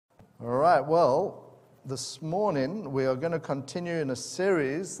All right, well, this morning we are going to continue in a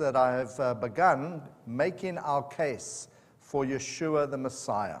series that I have begun, making our case for Yeshua the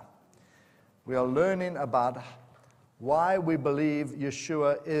Messiah. We are learning about why we believe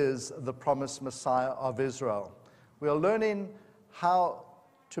Yeshua is the promised Messiah of Israel. We are learning how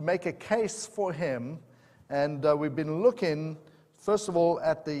to make a case for him, and we've been looking, first of all,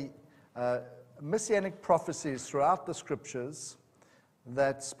 at the Messianic prophecies throughout the Scriptures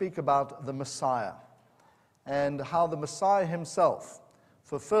that speak about the Messiah and how the Messiah himself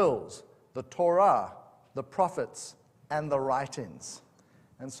fulfills the Torah, the prophets, and the writings.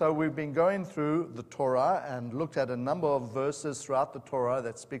 And so we've been going through the Torah and looked at a number of verses throughout the Torah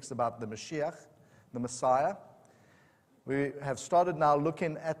that speaks about the Mashiach, the Messiah. We have started now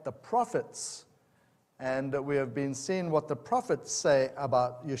looking at the prophets, and we have been seeing what the prophets say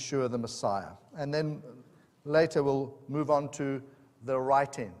about Yeshua the Messiah. And then later we'll move on to the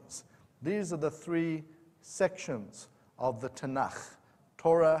writings. These are the three sections of the Tanakh: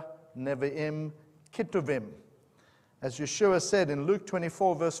 Torah, Nevi'im, Ketuvim. As Yeshua said in Luke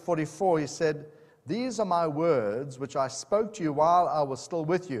 24, verse 44, he said, "These are my words which I spoke to you while I was still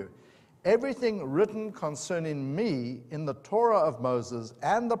with you. Everything written concerning me in the Torah of Moses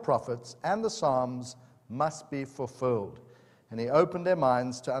and the prophets and the Psalms must be fulfilled." And he opened their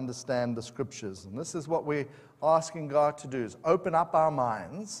minds to understand the Scriptures. And this is what we're asking God to do, is open up our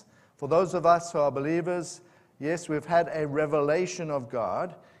minds. For those of us who are believers, yes, we've had a revelation of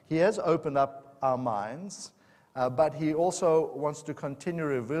God. He has opened up our minds, but he also wants to continue to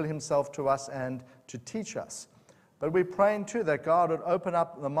reveal himself to us and to teach us. But we're praying too that God would open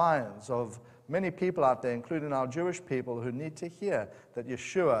up the minds of many people out there, including our Jewish people, who need to hear that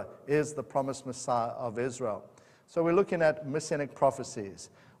Yeshua is the promised Messiah of Israel. So we're looking at Messianic prophecies.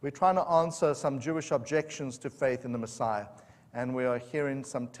 We're trying to answer some Jewish objections to faith in the Messiah, and we are hearing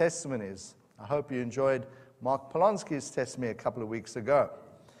some testimonies. I hope you enjoyed Mark Polonsky's testimony a couple of weeks ago,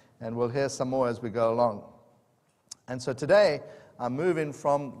 and we'll hear some more as we go along. And so today, I'm moving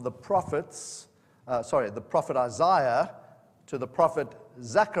from the prophet Isaiah to the prophet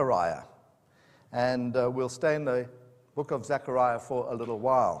Zechariah. And we'll stay in the book of Zechariah for a little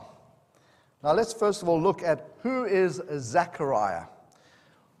while. Now let's first of all look at who is Zechariah.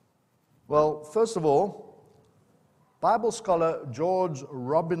 Well, first of all, Bible scholar George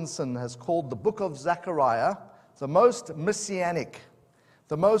Robinson has called the book of Zechariah the most messianic,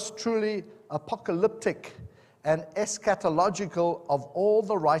 the most truly apocalyptic and eschatological of all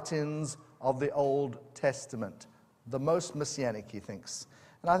the writings of the Old Testament. The most messianic, he thinks.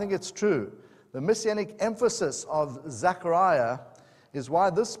 And I think it's true. The messianic emphasis of Zechariah is why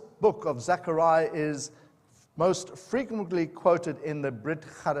this book of Zechariah is most frequently quoted in the Brit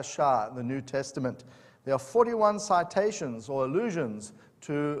Hadashah, the New Testament. There are 41 citations or allusions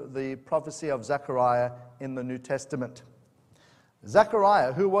to the prophecy of Zechariah in the New Testament.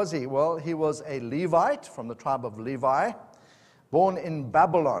 Zechariah, who was he? Well, he was a Levite from the tribe of Levi, born in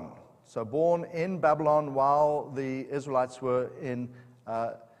Babylon. So born in Babylon while the Israelites were in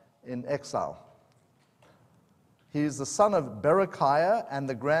exile. He is the son of Berechiah and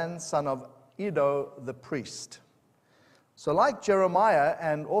the grandson of Iddo the priest. So like Jeremiah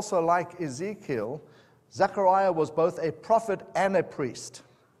and also like Ezekiel, Zechariah was both a prophet and a priest.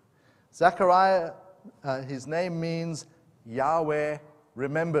 Zechariah, his name means Yahweh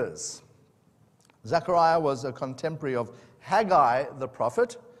remembers. Zechariah was a contemporary of Haggai the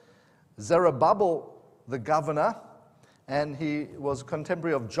prophet, Zerubbabel the governor, and he was a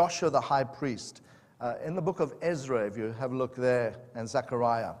contemporary of Joshua the high priest. In the book of Ezra, if you have a look there, and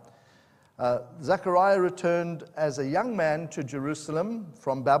Zechariah. Zechariah returned as a young man to Jerusalem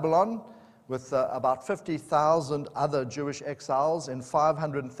from Babylon with about 50,000 other Jewish exiles in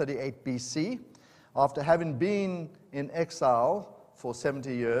 538 BC. After having been in exile for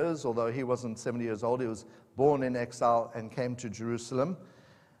 70 years, although he wasn't 70 years old, he was born in exile and came to Jerusalem.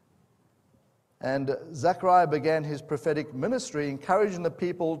 And Zechariah began his prophetic ministry, encouraging the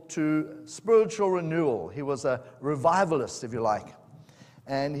people to spiritual renewal. He was a revivalist, if you like.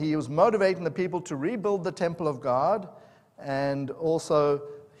 And he was motivating the people to rebuild the temple of God. And also,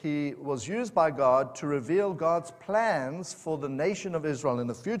 he was used by God to reveal God's plans for the nation of Israel in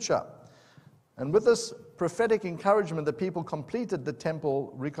the future. And with this prophetic encouragement, the people completed the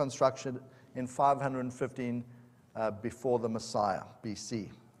temple reconstruction in 515 before the Messiah, BC.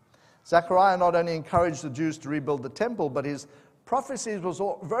 Zechariah not only encouraged the Jews to rebuild the temple, but his prophecies was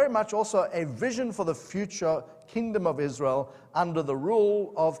very much also a vision for the future kingdom of Israel under the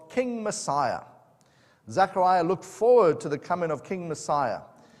rule of King Messiah. Zechariah looked forward to the coming of King Messiah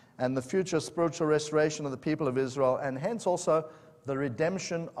and the future spiritual restoration of the people of Israel, and hence also the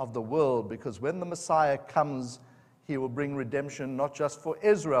redemption of the world, because when the Messiah comes, he will bring redemption not just for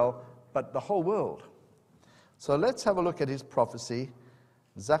Israel, but the whole world. So let's have a look at his prophecy,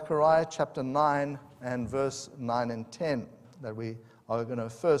 Zechariah chapter 9 and verse 9 and 10, that we are going to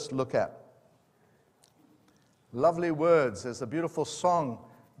first look at. Lovely words. There's a beautiful song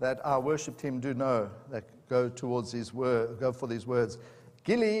that our worship team do know that go towards these words, go for these words.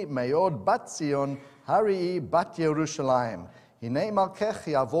 Gili meod bat Zion, Hari bat Yerushalayim. Hine malkech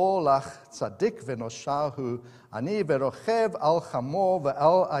yavo lach tzadik venoshahu, ani verochev al chamo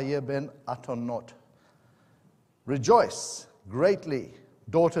ve'al ayer ben atonot. Rejoice greatly,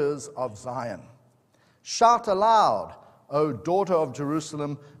 daughters of Zion. Shout aloud, O daughter of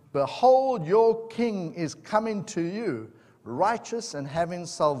Jerusalem, behold, your king is coming to you. Righteous and having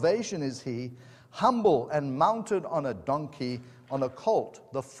salvation is he, humble and mounted on a donkey, on a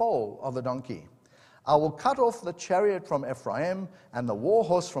colt, the foal of a donkey. I will cut off the chariot from Ephraim and the war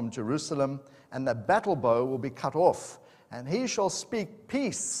horse from Jerusalem, and the battle bow will be cut off, and he shall speak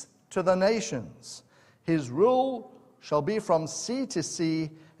peace to the nations. His rule shall be from sea to sea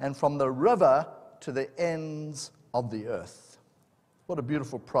and from the river to the ends of the earth. What a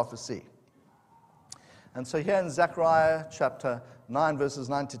beautiful prophecy. And so here in Zechariah chapter 9, verses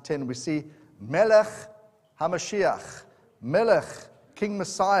 9 to 10, we see Melech HaMashiach, Melech, King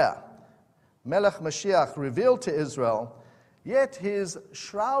Messiah, Melech Mashiach revealed to Israel, yet he is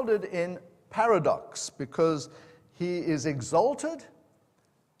shrouded in paradox because he is exalted,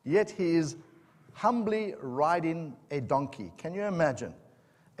 yet he is humbly riding a donkey. Can you imagine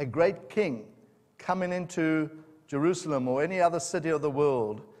a great king coming into Jerusalem or any other city of the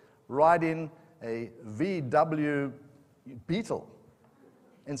world riding a VW Beetle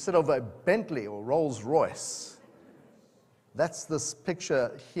instead of a Bentley or Rolls Royce? That's this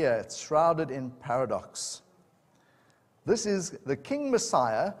picture here. It's shrouded in paradox. This is the King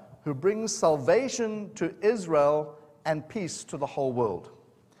Messiah who brings salvation to Israel and peace to the whole world.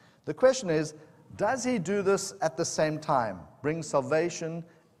 The question is, does he do this at the same time? Bring salvation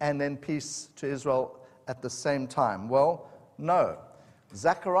and then peace to Israel at the same time? Well, no.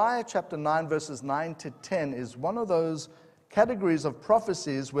 Zechariah chapter 9, verses 9 to 10 is one of those categories of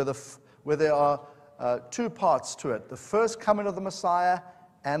prophecies where there are two parts to it. The first coming of the Messiah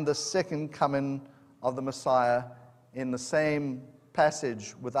and the second coming of the Messiah in the same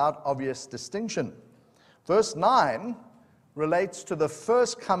passage without obvious distinction. Verse 9 relates to the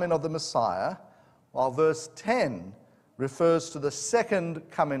first coming of the Messiah, while verse 10 refers to the second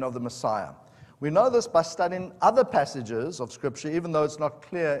coming of the Messiah. We know this by studying other passages of Scripture, even though it's not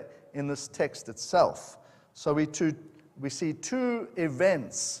clear in this text itself. So we see two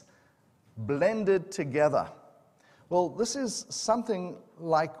events blended together. Well, this is something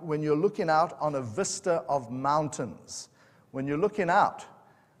like when you're looking out on a vista of mountains. When you're looking out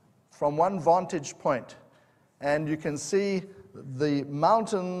from one vantage point and you can see the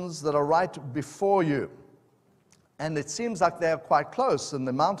mountains that are right before you, and it seems like they're quite close, and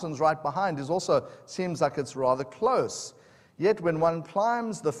the mountains right behind also seems like it's rather close. Yet when one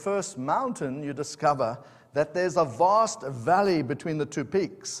climbs the first mountain, you discover that there's a vast valley between the two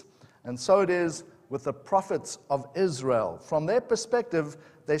peaks. And so it is with the prophets of Israel. From their perspective,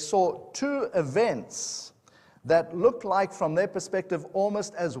 they saw two events that looked like, from their perspective,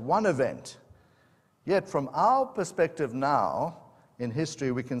 almost as one event. Yet from our perspective now, in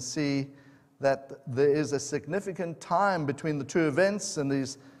history, we can see that there is a significant time between the two events and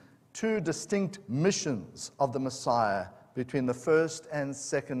these two distinct missions of the Messiah, between the first and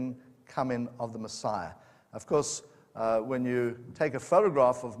second coming of the Messiah. Of course, when you take a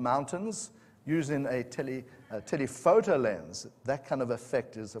photograph of mountains using a telephoto lens, that kind of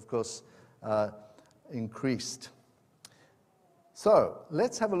effect is, of course, increased. So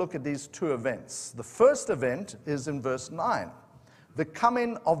let's have a look at these two events. The first event is in verse 9, the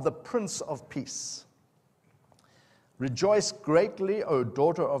coming of the Prince of Peace. Rejoice greatly, O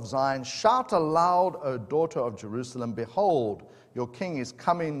daughter of Zion. Shout aloud, O daughter of Jerusalem. Behold, your king is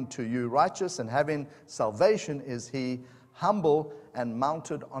coming to you. Righteous and having salvation is he, humble and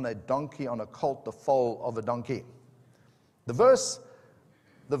mounted on a donkey, on a colt, the foal of a donkey. The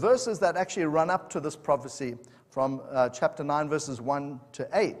verses that actually run up to this prophecy from chapter 9, verses 1 to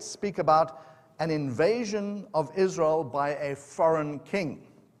 8, speak about an invasion of Israel by a foreign king.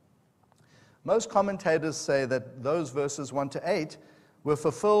 Most commentators say that those verses 1 to 8 were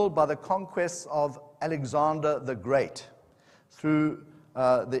fulfilled by the conquests of Alexander the Great through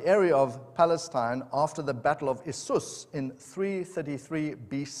the area of Palestine after the Battle of Issus in 333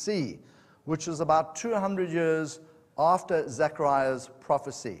 BC, which is about 200 years after Zechariah's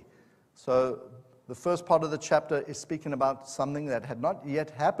prophecy. So The first part of the chapter is speaking about something that had not yet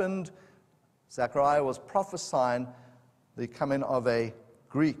happened. Zechariah was prophesying the coming of a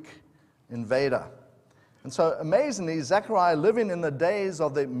Greek invader. And so amazingly, Zechariah, living in the days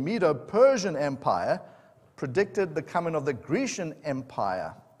of the Medo-Persian Empire, predicted the coming of the Grecian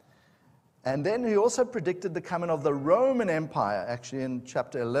Empire. And then he also predicted the coming of the Roman Empire, actually in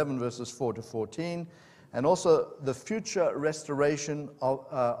chapter 11, verses 4 to 14, and also the future restoration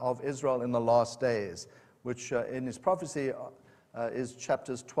of Israel in the last days, which in his prophecy is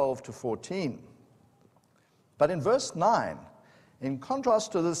chapters 12 to 14. But in verse 9, in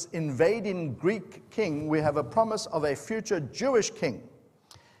contrast to this invading Greek king, we have a promise of a future Jewish king.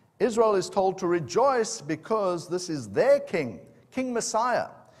 Israel is told to rejoice because this is their king, King Messiah,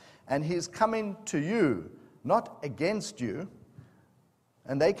 and he is coming to you, not against you.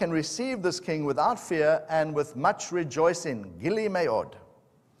 And they can receive this king without fear and with much rejoicing. Gili meod.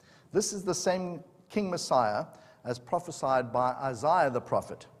 This is the same King Messiah as prophesied by Isaiah the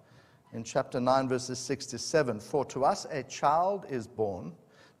prophet in chapter 9, verses 6 to 7. For to us a child is born,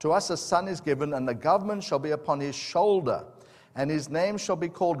 to us a son is given, and the government shall be upon his shoulder. And his name shall be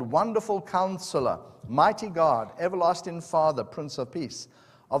called Wonderful Counselor, Mighty God, Everlasting Father, Prince of Peace.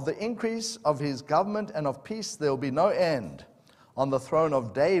 Of the increase of his government and of peace there will be no end, on the throne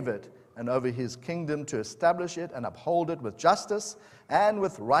of David and over his kingdom, to establish it and uphold it with justice and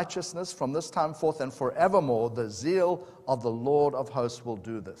with righteousness from this time forth and forevermore. The zeal of the Lord of hosts will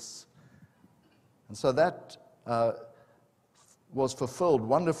do this. And so that was fulfilled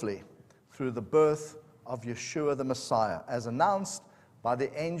wonderfully through the birth of Yeshua the Messiah, as announced by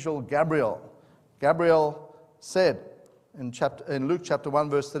the angel Gabriel. Gabriel said in Luke chapter 1,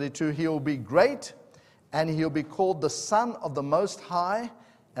 verse 32, he will be great, and he'll be called the Son of the Most High,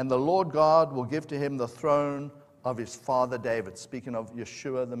 and the Lord God will give to him the throne of his father David, speaking of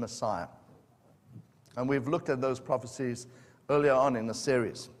Yeshua the Messiah. And we've looked at those prophecies earlier on in the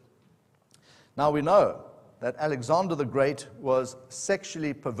series. Now we know that Alexander the Great was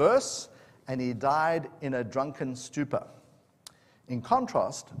sexually perverse, and he died in a drunken stupor. In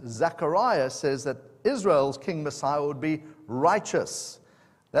contrast, Zechariah says that Israel's King Messiah would be righteous.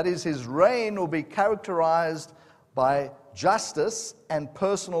 That is, his reign will be characterized by justice and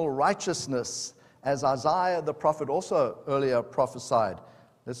personal righteousness, as Isaiah the prophet also earlier prophesied.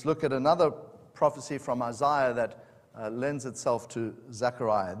 Let's look at another prophecy from Isaiah that lends itself to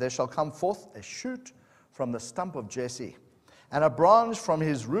Zechariah. There shall come forth a shoot from the stump of Jesse, and a branch from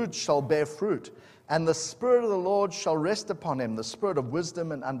his roots shall bear fruit. And the Spirit of the Lord shall rest upon him, the Spirit of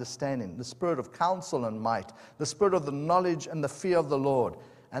wisdom and understanding, the Spirit of counsel and might, the Spirit of the knowledge and the fear of the Lord.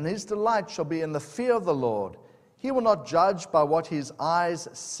 And his delight shall be in the fear of the Lord. He will not judge by what his eyes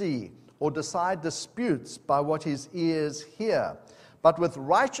see, or decide disputes by what his ears hear. But with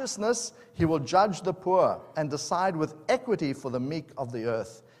righteousness he will judge the poor, and decide with equity for the meek of the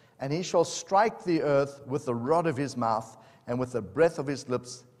earth. And he shall strike the earth with the rod of his mouth, and with the breath of his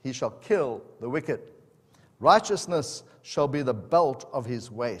lips he shall kill the wicked. Righteousness shall be the belt of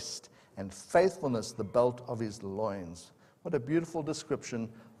his waist, and faithfulness the belt of his loins. What a beautiful description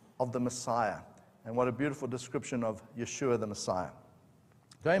of the Messiah, and what a beautiful description of Yeshua the Messiah.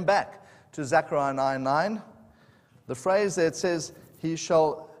 Going back to Zechariah 9:9, the phrase there, it says,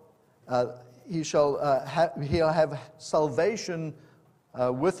 he'll have salvation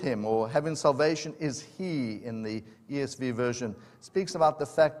with him, or having salvation is he in the ESV version, speaks about the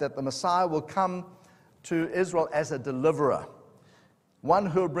fact that the Messiah will come to Israel as a deliverer, one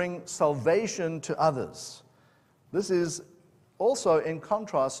who will bring salvation to others. This is also in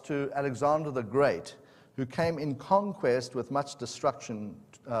contrast to Alexander the Great, who came in conquest with much destruction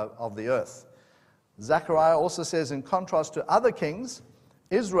of the earth. Zechariah also says, in contrast to other kings,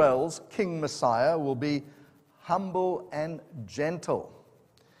 Israel's King Messiah will be humble and gentle.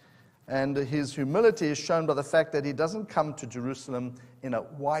 And his humility is shown by the fact that he doesn't come to Jerusalem in a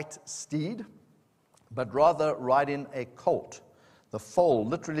white steed, but rather riding a colt, the foal,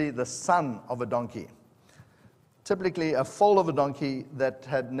 literally the son of a donkey. Typically a foal of a donkey that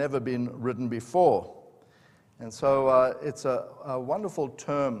had never been ridden before. And so it's a wonderful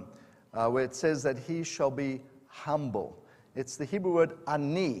term where it says that he shall be humble. It's the Hebrew word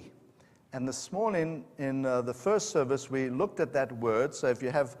ani. And this morning in the first service we looked at that word. So if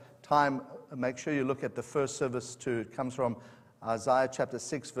you have time, make sure you look at the first service too. It comes from Isaiah chapter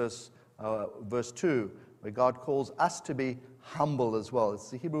 6 verse 2, where God calls us to be humble as well.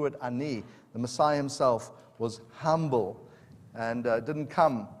 It's the Hebrew word ani. The Messiah himself was humble and didn't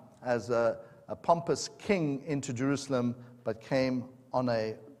come as a pompous king into Jerusalem, but came on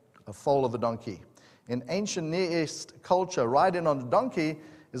a foal of a donkey. In ancient Near East culture, riding on a donkey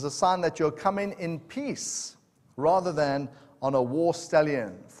is a sign that you're coming in peace rather than on a war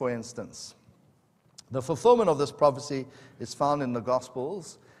stallion, for instance. The fulfillment of this prophecy is found in the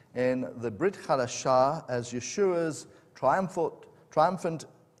Gospels, in the Brit Chadashah, as Yeshua's triumphant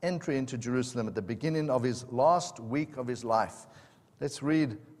entry into Jerusalem at the beginning of his last week of his life. Let's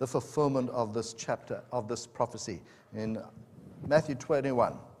read the fulfillment of this chapter, of this prophecy, in Matthew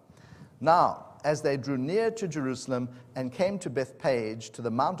 21. Now, as they drew near to Jerusalem and came to Bethphage, to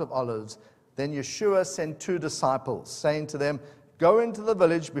the Mount of Olives, then Yeshua sent 2 disciples, saying to them, "Go into the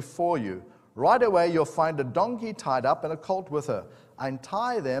village before you. Right away you'll find a donkey tied up and a colt with her.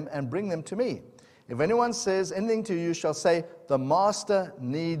 Untie them and bring them to me. If anyone says anything to you, you shall say, 'The master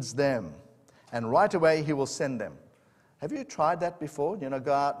needs them,' and right away he will send them." Have you tried that before?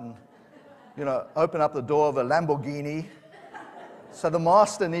 Go out and, open up the door of a Lamborghini. So the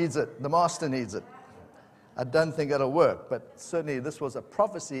master needs it. The master needs it. I don't think it'll work, but certainly this was a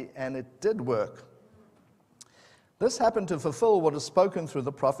prophecy and it did work. This happened to fulfill what is spoken through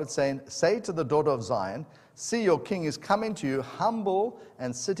the prophet, saying, "Say to the daughter of Zion, see, your king is coming to you, humble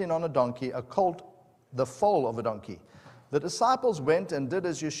and sitting on a donkey, a colt, the foal of a donkey." The disciples went and did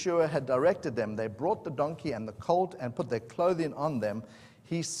as Yeshua had directed them. They brought the donkey and the colt and put their clothing on them.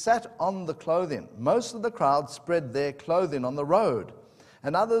 He sat on the clothing. Most of the crowd spread their clothing on the road,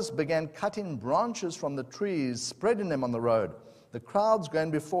 and others began cutting branches from the trees, spreading them on the road. The crowds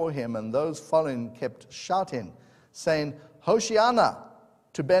going before him and those following kept shouting, saying, "Hoshiana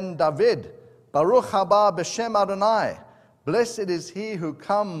to Ben David, Baruch haba b'shem Adonai. Blessed is he who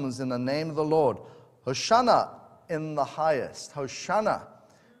comes in the name of the Lord. Hoshana in the highest." Hoshana.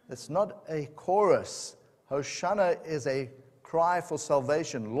 It's not a chorus. Hoshana is a cry for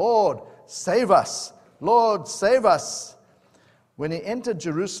salvation. Lord, save us. Lord, save us. When he entered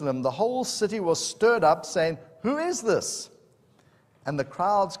Jerusalem, the whole city was stirred up, saying, "Who is this?" And the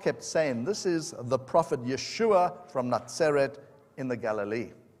crowds kept saying, "This is the prophet Yeshua from Nazareth in the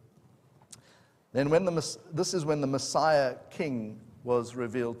Galilee." Then this is when the Messiah King was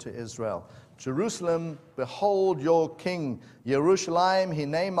revealed to Israel. "Jerusalem, behold your king. Yerushalayim,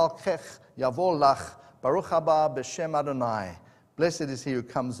 hinei malkech yavor lach. Baruch haba b'shem Adonai. Blessed is he who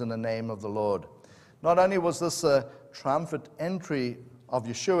comes in the name of the Lord." Not only was this a triumphant entry of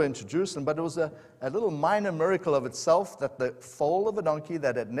Yeshua into Jerusalem, but it was a little minor miracle of itself that the foal of a donkey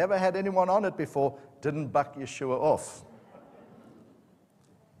that had never had anyone on it before didn't buck Yeshua off.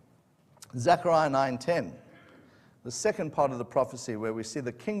 Zechariah 9:10, the second part of the prophecy where we see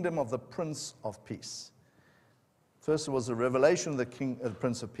the kingdom of the Prince of Peace. First it was a revelation of the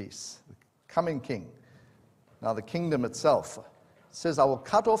Prince of Peace, the coming king. Now the kingdom itself. It says, "I will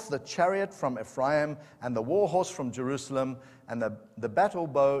cut off the chariot from Ephraim and the war horse from Jerusalem, and the battle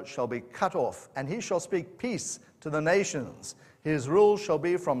bow shall be cut off, and he shall speak peace to the nations. His rule shall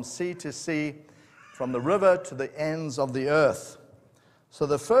be from sea to sea, from the river to the ends of the earth." So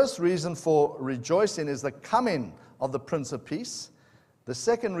the first reason for rejoicing is the coming of the Prince of Peace. The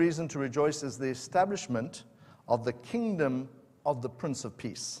second reason to rejoice is the establishment of the kingdom of the Prince of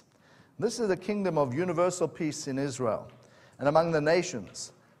Peace. This is the kingdom of universal peace in Israel and among the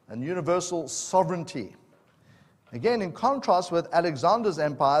nations, and universal sovereignty. Again, in contrast with Alexander's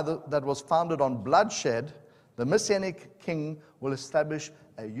empire that was founded on bloodshed, the Messianic king will establish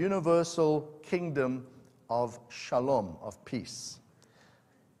a universal kingdom of shalom, of peace.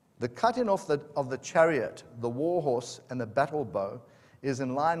 The cutting off of the chariot, the war horse, and the battle bow is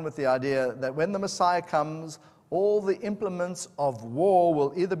in line with the idea that when the Messiah comes, all the implements of war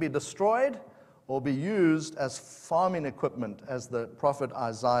will either be destroyed or be used as farming equipment, as the prophet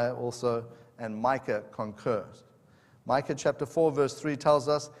Isaiah also and Micah concurs. Micah chapter 4 verse 3 tells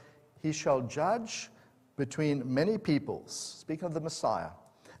us, "He shall judge between many peoples," speaking of the Messiah,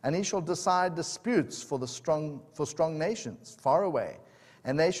 "and he shall decide disputes for strong nations far away.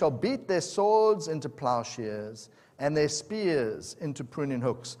 And they shall beat their swords into plowshares and their spears into pruning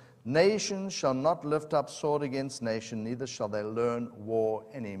hooks. Nation shall not lift up sword against nation, neither shall they learn war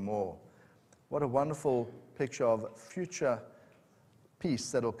anymore." What a wonderful picture of future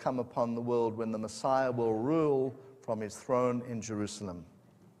peace that will come upon the world when the Messiah will rule from his throne in Jerusalem.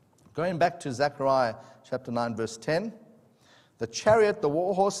 Going back to Zechariah chapter 9, verse 10, the chariot, the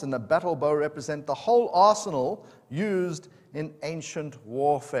war horse, and the battle bow represent the whole arsenal used in ancient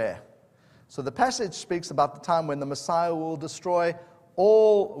warfare. So the passage speaks about the time when the Messiah will destroy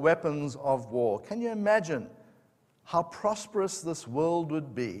all weapons of war. Can you imagine how prosperous this world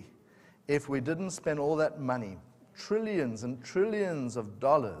would be if we didn't spend all that money, trillions and trillions of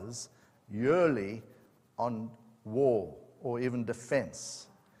dollars yearly on war or even defense?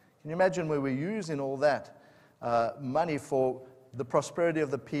 Can you imagine where we're using all that money for the prosperity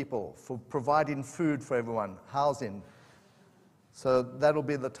of the people, for providing food for everyone, housing. So that'll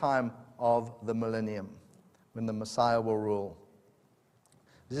be the time of the millennium, when the Messiah will rule.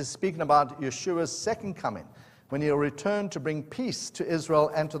 This is speaking about Yeshua's second coming, when he'll return to bring peace to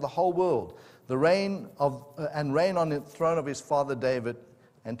Israel and to the whole world, reign on the throne of his father David,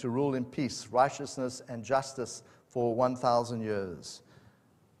 and to rule in peace, righteousness, and justice for 1,000 years,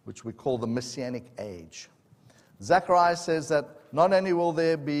 which we call the Messianic age. Zechariah says that not only will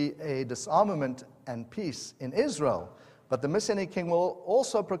there be a disarmament and peace in Israel, but the Messianic king will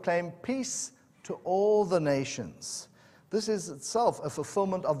also proclaim peace to all the nations. This is itself a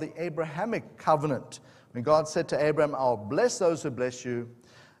fulfillment of the Abrahamic covenant, when God said to Abraham, I will bless those who bless you,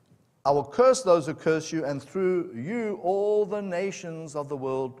 I will curse those who curse you, and through you all the nations of the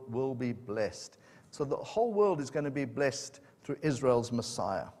world will be blessed. So the whole world is going to be blessed through Israel's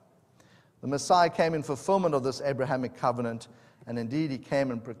Messiah. The Messiah came in fulfillment of this Abrahamic covenant, and indeed he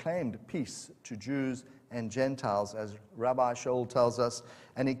came and proclaimed peace to Jews and Gentiles, as Rabbi Shaul tells us.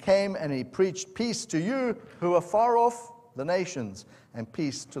 And he came and he preached peace to you who are far off, the nations, and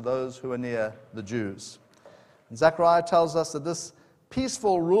peace to those who are near, the Jews. And Zechariah tells us that this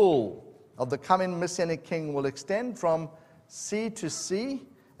peaceful rule of the coming Messianic king will extend from sea to sea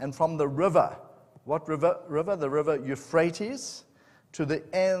and from the river. What river? The river Euphrates, to the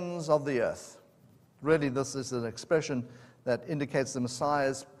ends of the earth. Really, this is an expression that indicates the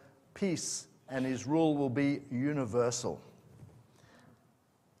Messiah's peace and his rule will be universal.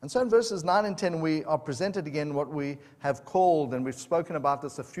 And so in verses 9 and 10, we are presented again what we have called, and we've spoken about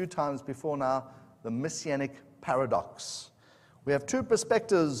this a few times before now, the Messianic paradox. We have two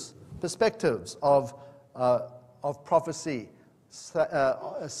perspectives of prophecy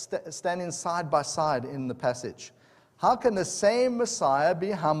standing side by side in the passage. How can the same Messiah be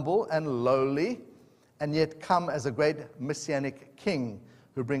humble and lowly and yet come as a great Messianic king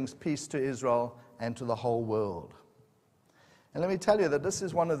who brings peace to Israel and to the whole world? And let me tell you that this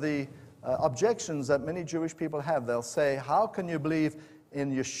is one of the objections that many Jewish people have. They'll say, how can you believe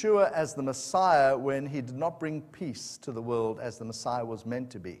in Yeshua as the Messiah when he did not bring peace to the world as the Messiah was meant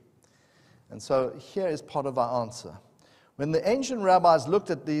to be? And so here is part of our answer. When the ancient rabbis looked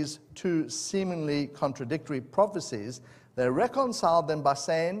at these two seemingly contradictory prophecies, they reconciled them by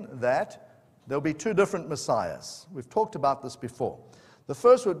saying that there'll be two different messiahs. We've talked about this before. The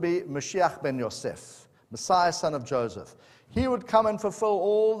first would be Mashiach ben Yosef, Messiah, son of Joseph. He would come and fulfill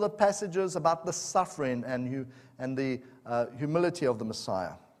all the passages about the suffering and the humility of the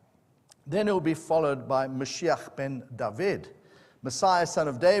Messiah. Then it will be followed by Mashiach ben David, Messiah, son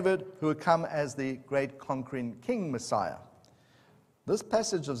of David, who would come as the great conquering king Messiah. This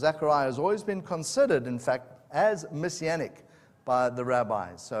passage of Zechariah has always been considered, in fact, as messianic by the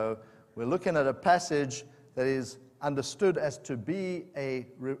rabbis. So we're looking at a passage that is understood as to be a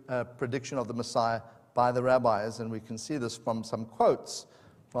prediction of the Messiah by the rabbis, and we can see this from some quotes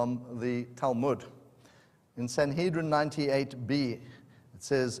from the Talmud. In Sanhedrin 98b, it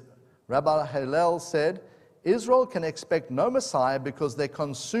says, Rabbi Hillel said, Israel can expect no Messiah because they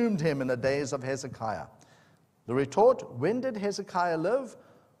consumed him in the days of Hezekiah. The retort, when did Hezekiah live?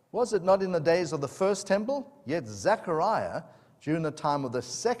 Was it not in the days of the first temple? Yet Zechariah, during the time of the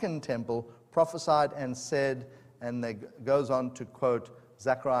second temple, prophesied and said, and it goes on to quote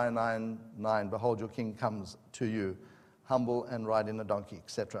Zechariah 9:9, behold, your king comes to you, humble and riding a donkey,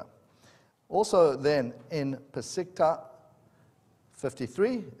 etc. Also then in Pesikta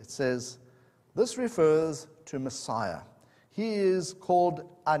 53, it says, this refers to Messiah. He is called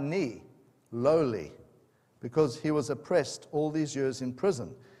Ani, lowly, because he was oppressed all these years in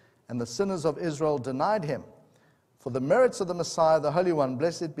prison, and the sinners of Israel denied him. For the merits of the Messiah, the Holy One,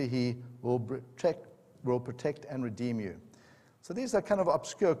 blessed be he, will protect and redeem you. So these are kind of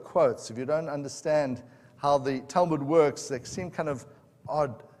obscure quotes. If you don't understand how the Talmud works, they seem kind of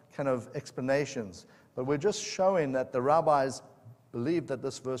odd kind of explanations. But we're just showing that the rabbis believed that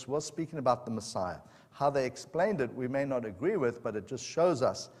this verse was speaking about the Messiah. How they explained it, we may not agree with, but it just shows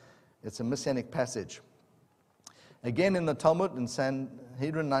us it's a messianic passage. Again in the Talmud, in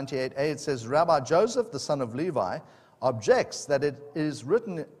Sanhedrin 98a, it says, Rabbi Joseph, the son of Levi, objects that it is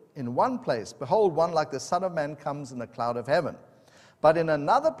written in one place, behold, one like the Son of Man comes in the cloud of heaven. But in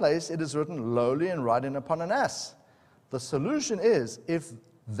another place it is written, lowly and riding upon an ass. The solution is, if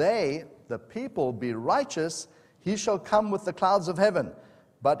they, the people, be righteous, he shall come with the clouds of heaven.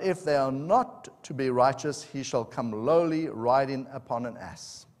 But if they are not to be righteous, he shall come lowly, riding upon an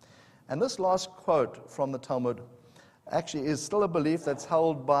ass. And this last quote from the Talmud actually is still a belief that's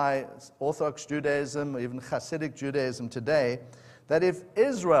held by Orthodox Judaism, or even Hasidic Judaism today, that if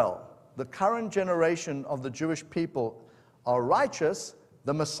Israel, the current generation of the Jewish people, are righteous,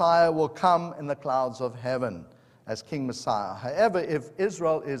 the Messiah will come in the clouds of heaven as King Messiah. However, if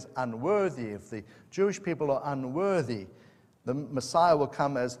Israel is unworthy, if the Jewish people are unworthy, the Messiah will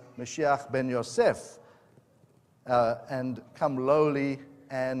come as Mashiach ben Yosef and come lowly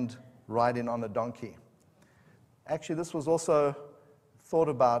and riding on a donkey. Actually, this was also thought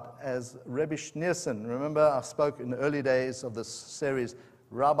about as Rebbe Schneerson. Remember, I spoke in the early days of this series.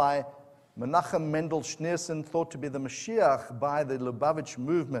 Rabbi Menachem Mendel Schneerson, thought to be the Mashiach by the Lubavitch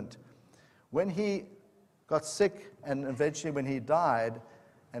movement. When he got sick and eventually when he died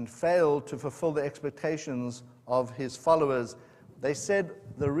and failed to fulfill the expectations of his followers, they said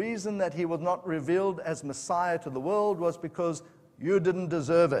the reason that he was not revealed as Messiah to the world was because you didn't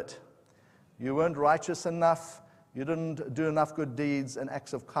deserve it. You weren't righteous enough. You didn't do enough good deeds and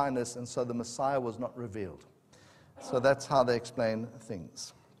acts of kindness, and so the Messiah was not revealed. So that's how they explain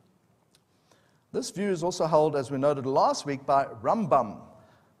things. This view is also held, as we noted last week, by Rambam.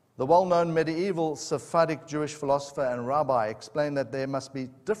 The well-known medieval Sephardic Jewish philosopher and rabbi explained that there must be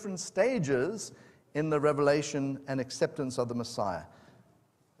different stages in the revelation and acceptance of the Messiah.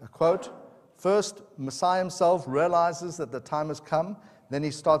 A quote, first, Messiah himself realizes that the time has come, then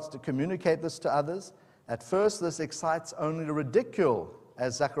he starts to communicate this to others. At first, this excites only ridicule,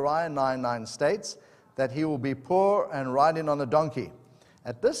 as Zechariah 9:9 states, that he will be poor and riding on a donkey.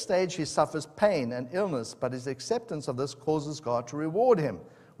 At this stage, he suffers pain and illness, but his acceptance of this causes God to reward him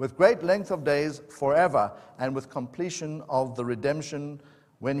with great length of days forever and with completion of the redemption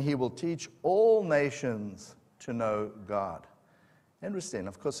when he will teach all nations to know God. Interesting.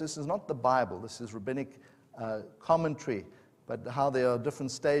 Of course, this is not the Bible. This is rabbinic commentary, but how there are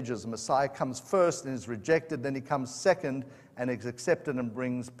different stages. The Messiah comes first and is rejected, then he comes second and is accepted and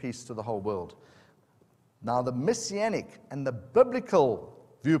brings peace to the whole world. Now, the Messianic and the biblical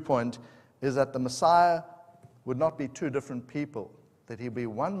viewpoint is that the Messiah would not be two different people, that he'd be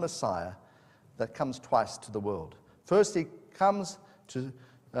one Messiah that comes twice to the world. First, he comes to,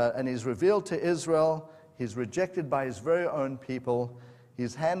 and he's revealed to Israel. He's rejected by his very own people.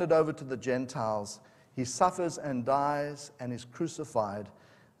 He's handed over to the Gentiles. He suffers and dies and is crucified.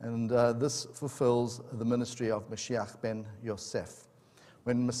 And this fulfills the ministry of Mashiach ben Yosef.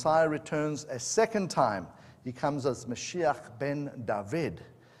 When Messiah returns a second time, he comes as Mashiach ben David,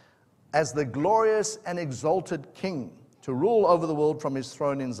 as the glorious and exalted king to rule over the world from his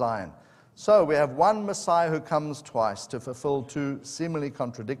throne in Zion. So we have one Messiah who comes twice to fulfill two seemingly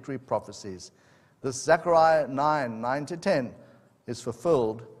contradictory prophecies. This Zechariah 9:9-10 is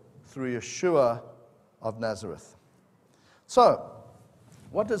fulfilled through Yeshua of Nazareth. So,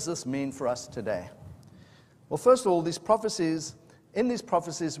 what does this mean for us today? Well, first of all, in these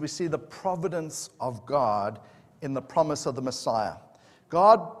prophecies, we see the providence of God in the promise of the Messiah.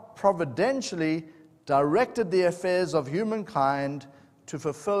 God providentially directed the affairs of humankind to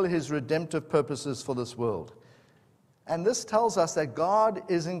fulfill his redemptive purposes for this world. And this tells us that God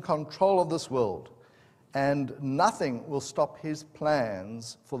is in control of this world, and nothing will stop his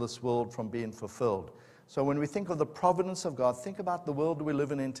plans for this world from being fulfilled. So when we think of the providence of God, think about the world we're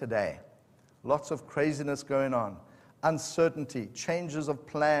living in today. Lots of craziness going on. Uncertainty, changes of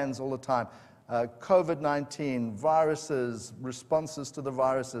plans all the time, COVID-19, viruses, responses to the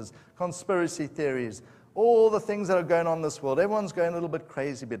viruses, conspiracy theories, all the things that are going on in this world. Everyone's going a little bit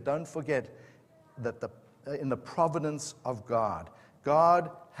crazy, but don't forget that in the providence of God,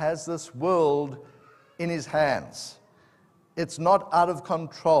 God has this world in his hands. It's not out of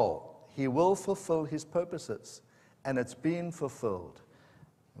control. He will fulfill his purposes, and it's being fulfilled.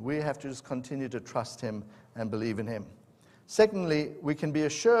 We have to just continue to trust him and believe in him. Secondly, we can be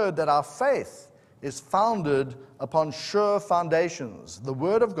assured that our faith is founded upon sure foundations. The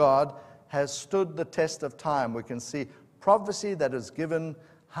Word of God has stood the test of time. We can see prophecy that is given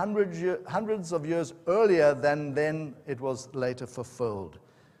hundreds of years earlier than then it was later fulfilled.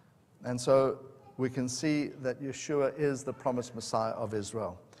 And so we can see that Yeshua is the promised Messiah of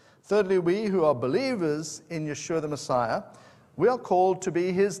Israel. Thirdly, we who are believers in Yeshua the Messiah, we are called to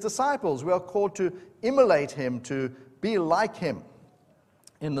be his disciples. We are called to emulate him, to be like him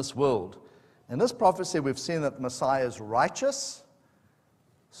in this world. In this prophecy, we've seen that the Messiah is righteous.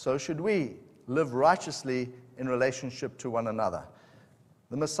 So should we live righteously in relationship to one another.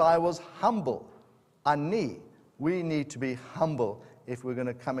 The Messiah was humble. Ani. We need to be humble if we're going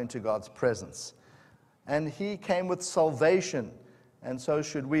to come into God's presence. And he came with salvation. And so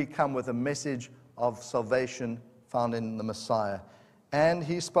should we come with a message of salvation found in the Messiah. And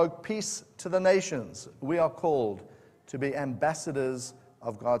he spoke peace to the nations. We are called to be ambassadors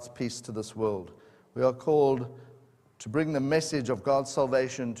of God's peace to this world. We are called to bring the message of God's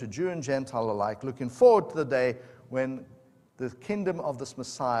salvation to Jew and Gentile alike, looking forward to the day when the kingdom of this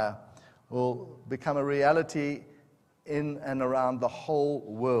Messiah will become a reality in and around the whole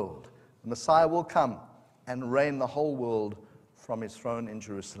world. The Messiah will come and reign the whole world from his throne in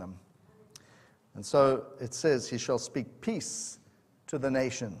Jerusalem. And so it says, he shall speak peace to the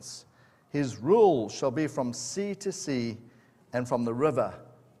nations. His rule shall be from sea to sea and from the river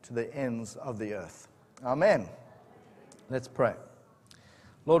to the ends of the earth. Amen. Let's pray.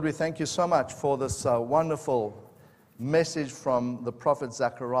 Lord, we thank you so much for this wonderful message from the prophet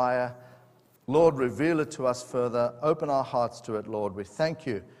Zechariah. Lord, reveal it to us further. Open our hearts to it, Lord. We thank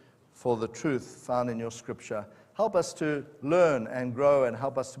you for the truth found in your scripture. Help us to learn and grow, and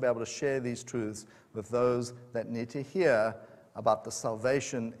help us to be able to share these truths with those that need to hear about the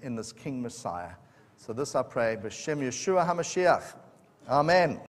salvation in this King Messiah. So this I pray, B'Shem Yeshua HaMashiach. Amen.